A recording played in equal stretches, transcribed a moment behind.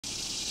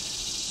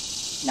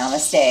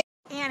Namaste.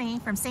 Annie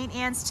from St.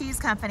 Anne's Cheese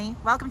Company.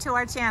 Welcome to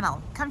our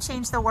channel. Come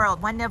change the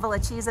world one nibble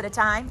of cheese at a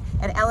time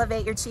and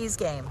elevate your cheese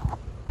game.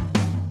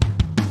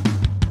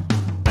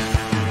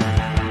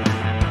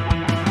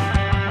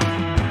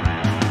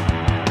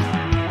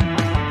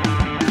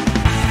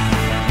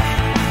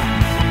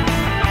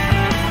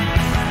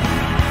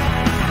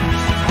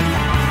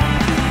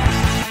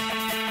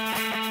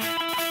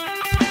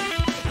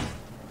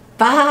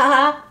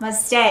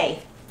 BAA-maste.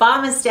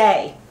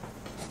 BAA-maste.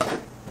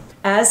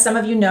 As some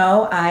of you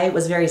know, I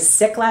was very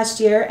sick last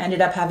year,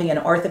 ended up having an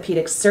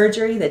orthopedic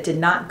surgery that did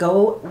not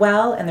go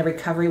well, and the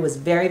recovery was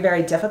very,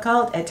 very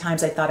difficult. At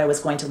times I thought I was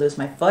going to lose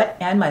my foot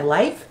and my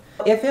life.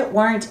 If it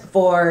weren't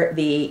for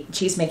the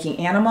cheese-making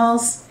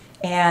animals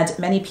and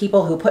many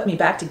people who put me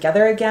back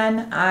together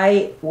again,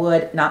 I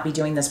would not be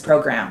doing this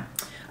program.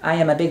 I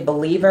am a big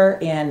believer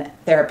in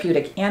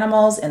therapeutic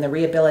animals and the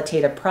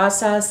rehabilitative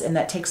process, and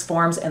that takes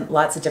forms in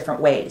lots of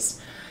different ways.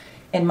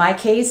 In my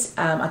case,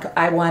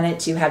 I wanted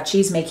to have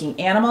cheese-making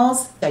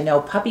animals. I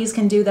know puppies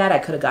can do that. I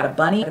could have got a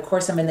bunny. Of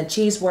course, I'm in the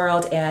cheese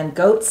world, and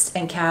goats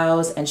and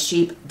cows and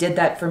sheep did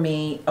that for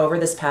me over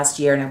this past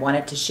year, and I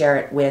wanted to share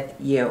it with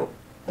you.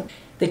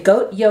 The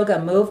goat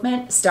yoga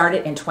movement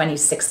started in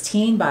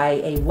 2016 by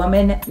a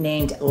woman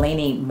named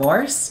Lainey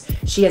Morse.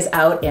 She is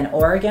out in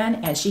Oregon,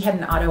 and she had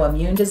an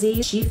autoimmune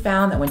disease. She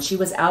found that when she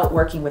was out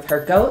working with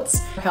her goats,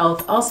 her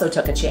health also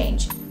took a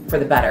change for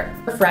the better.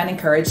 Her friend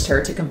encouraged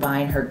her to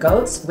combine her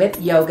goats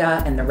with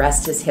yoga, and the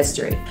rest is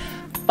history.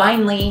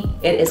 Finally,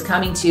 it is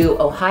coming to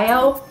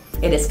Ohio.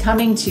 It is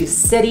coming to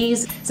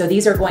cities. So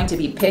these are going to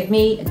be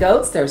pygmy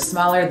goats. They're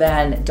smaller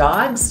than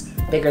dogs,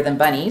 bigger than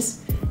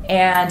bunnies.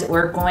 And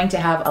we're going to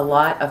have a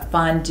lot of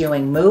fun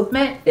doing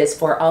movement. It's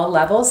for all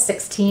levels,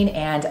 16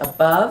 and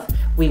above.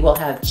 We will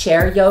have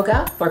chair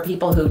yoga for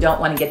people who don't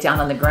want to get down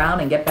on the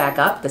ground and get back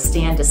up, the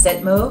stand to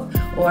sit move.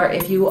 Or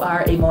if you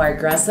are a more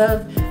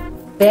aggressive,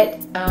 fit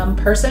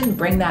person,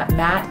 bring that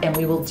mat and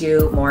we will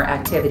do more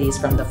activities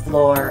from the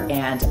floor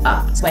and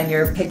up. So when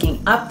you're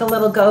picking up the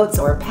little goats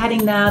or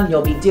petting them,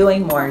 you'll be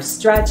doing more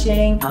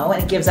stretching.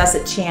 And it gives us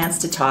a chance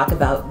to talk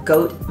about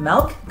goat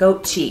milk,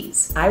 goat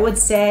cheese. I would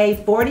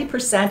say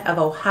 40% of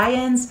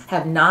Ohioans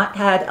have not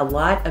had a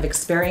lot of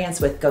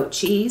experience with goat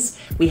cheese.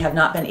 We have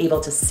not been able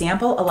to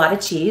sample a lot of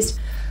cheese.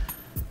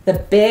 The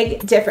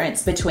big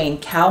difference between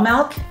cow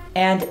milk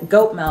and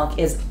goat milk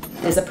is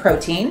a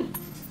protein.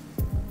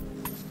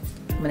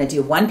 I'm going to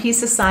do one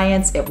piece of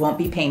science. It won't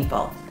be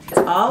painful. It's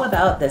all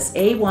about this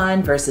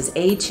A1 versus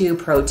A2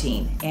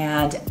 protein,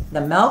 and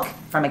the milk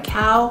from a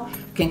cow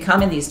can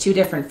come in these two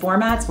different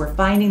formats. We're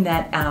finding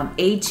that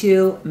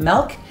A2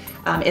 milk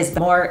is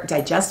more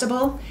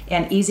digestible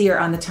and easier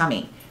on the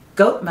tummy.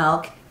 Goat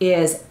milk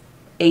is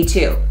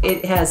A2.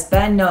 It has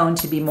been known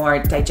to be more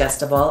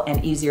digestible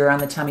and easier on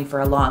the tummy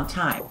for a long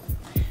time.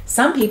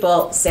 Some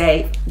people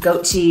say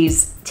goat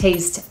cheese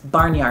tastes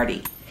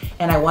barnyardy.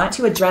 And I want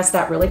to address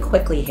that really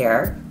quickly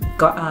here.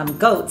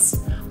 Goats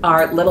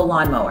are little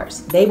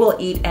lawnmowers. They will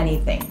eat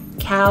anything.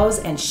 Cows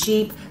and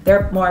sheep,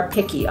 they're more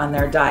picky on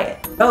their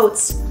diet.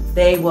 Goats,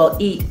 they will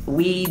eat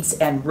weeds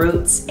and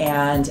roots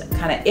and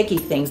kind of icky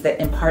things that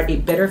impart a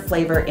bitter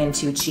flavor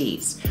into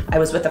cheese. I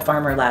was with a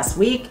farmer last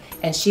week,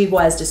 and she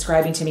was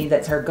describing to me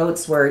that her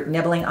goats were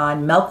nibbling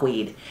on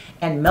milkweed.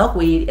 And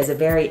milkweed is a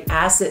very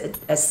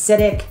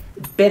acidic,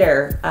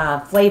 bitter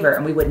flavor,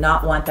 and we would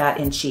not want that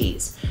in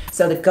cheese.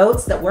 So the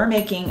goats that we're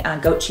making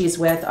goat cheese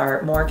with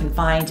are more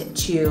confined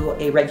to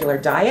a regular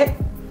diet,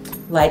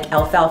 like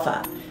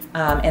alfalfa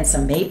and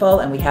some maple,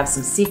 and we have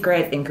some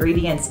secret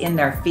ingredients in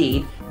their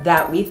feed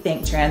that we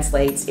think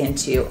translates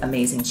into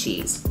amazing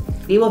cheese.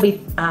 We will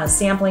be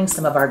sampling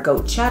some of our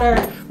goat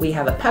cheddar. We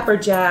have a pepper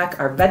jack,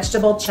 our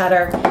vegetable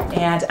cheddar,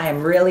 and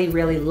I'm really,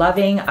 really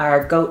loving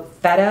our goat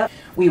feta.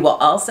 We will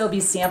also be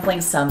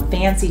sampling some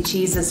fancy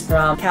cheeses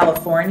from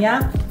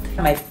California.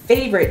 My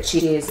favorite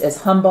cheese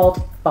is Humboldt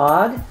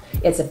Bog.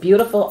 It's a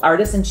beautiful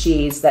artisan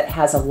cheese that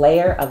has a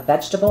layer of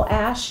vegetable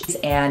ash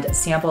and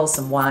samples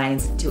some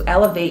wines to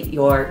elevate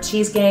your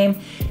cheese game,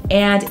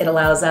 and it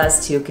allows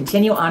us to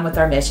continue on with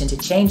our mission to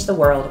change the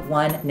world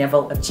one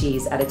nibble of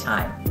cheese at a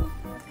time.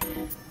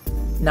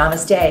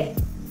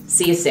 Namaste.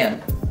 See you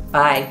soon.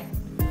 Bye.